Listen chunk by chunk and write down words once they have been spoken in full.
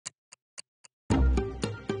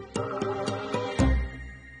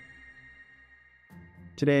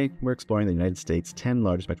Today, we're exploring the United States' 10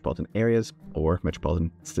 largest metropolitan areas, or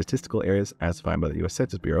Metropolitan Statistical Areas as defined by the U.S.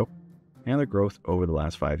 Census Bureau, and their growth over the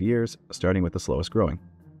last 5 years, starting with the slowest growing.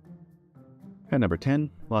 At number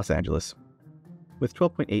 10, Los Angeles. With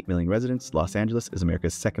 12.8 million residents, Los Angeles is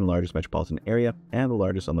America's second largest metropolitan area and the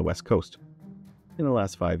largest on the West Coast. In the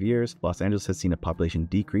last 5 years, Los Angeles has seen a population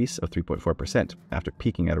decrease of 3.4% after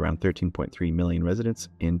peaking at around 13.3 million residents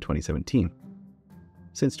in 2017.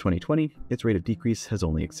 Since 2020, its rate of decrease has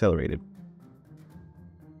only accelerated.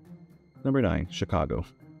 Number 9, Chicago.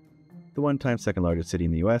 The one-time second largest city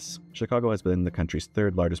in the US, Chicago has been the country's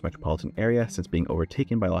third largest metropolitan area since being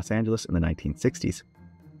overtaken by Los Angeles in the 1960s.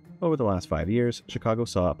 Over the last 5 years, Chicago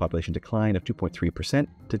saw a population decline of 2.3%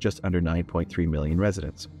 to just under 9.3 million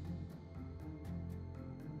residents.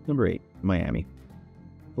 Number 8, Miami.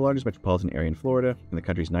 The largest metropolitan area in Florida, and the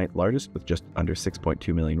country's 9th largest with just under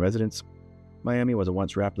 6.2 million residents, Miami was a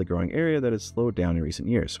once rapidly growing area that has slowed down in recent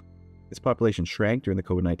years. Its population shrank during the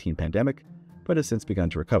COVID-19 pandemic, but has since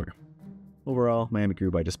begun to recover. Overall, Miami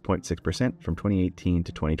grew by just 0.6% from 2018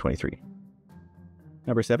 to 2023.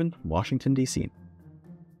 Number 7, Washington, D.C.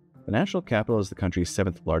 The national capital is the country's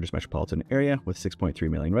 7th largest metropolitan area with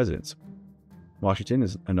 6.3 million residents. Washington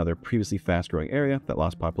is another previously fast-growing area that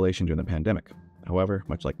lost population during the pandemic. However,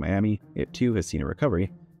 much like Miami, it too has seen a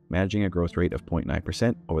recovery, managing a growth rate of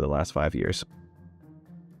 0.9% over the last 5 years.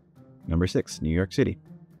 Number 6, New York City.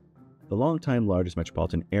 The long-time largest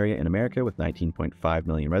metropolitan area in America with 19.5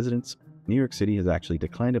 million residents, New York City has actually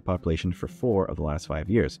declined in population for 4 of the last 5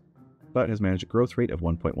 years, but has managed a growth rate of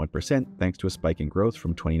 1.1% thanks to a spike in growth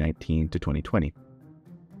from 2019 to 2020.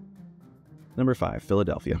 Number 5,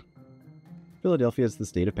 Philadelphia. Philadelphia is the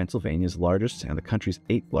state of Pennsylvania's largest and the country's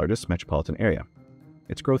 8th largest metropolitan area.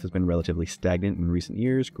 Its growth has been relatively stagnant in recent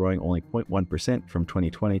years, growing only 0.1% from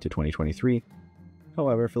 2020 to 2023.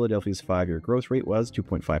 However, Philadelphia's 5-year growth rate was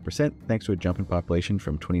 2.5% thanks to a jump in population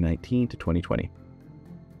from 2019 to 2020.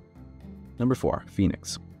 Number 4,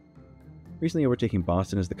 Phoenix. Recently overtaking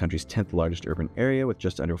Boston as the country's 10th largest urban area with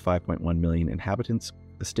just under 5.1 million inhabitants,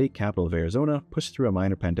 the state capital of Arizona pushed through a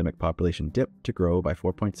minor pandemic population dip to grow by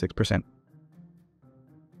 4.6%.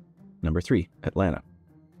 Number 3, Atlanta.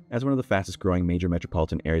 As one of the fastest growing major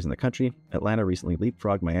metropolitan areas in the country, Atlanta recently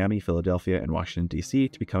leapfrogged Miami, Philadelphia, and Washington, D.C.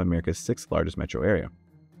 to become America's 6th largest metro area.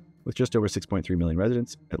 With just over 6.3 million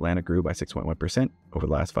residents, Atlanta grew by 6.1% over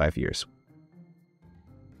the last 5 years.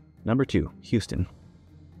 Number 2, Houston.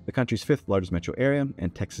 The country's 5th largest metro area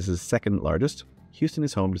and Texas's 2nd largest, Houston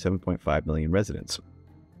is home to 7.5 million residents.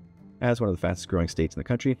 As one of the fastest growing states in the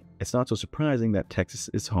country, it's not so surprising that Texas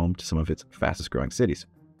is home to some of its fastest growing cities.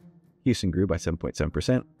 Houston grew by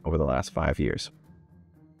 7.7% over the last 5 years.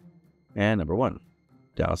 And number 1,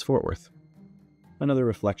 Dallas-Fort Worth. Another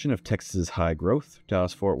reflection of Texas's high growth,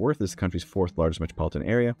 Dallas-Fort Worth is the country's 4th largest metropolitan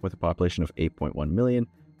area with a population of 8.1 million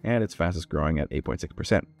and its fastest growing at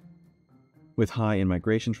 8.6%. With high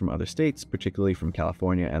in-migration from other states, particularly from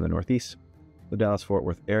California and the Northeast, the Dallas-Fort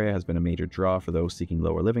Worth area has been a major draw for those seeking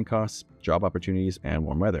lower living costs, job opportunities, and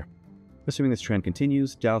warm weather. Assuming this trend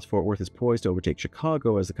continues, Dallas-Fort Worth is poised to overtake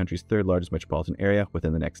Chicago as the country's 3rd largest metropolitan area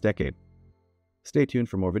within the next decade. Stay tuned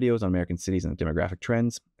for more videos on American cities and demographic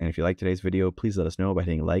trends, and if you like today's video, please let us know by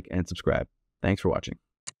hitting like and subscribe. Thanks for watching.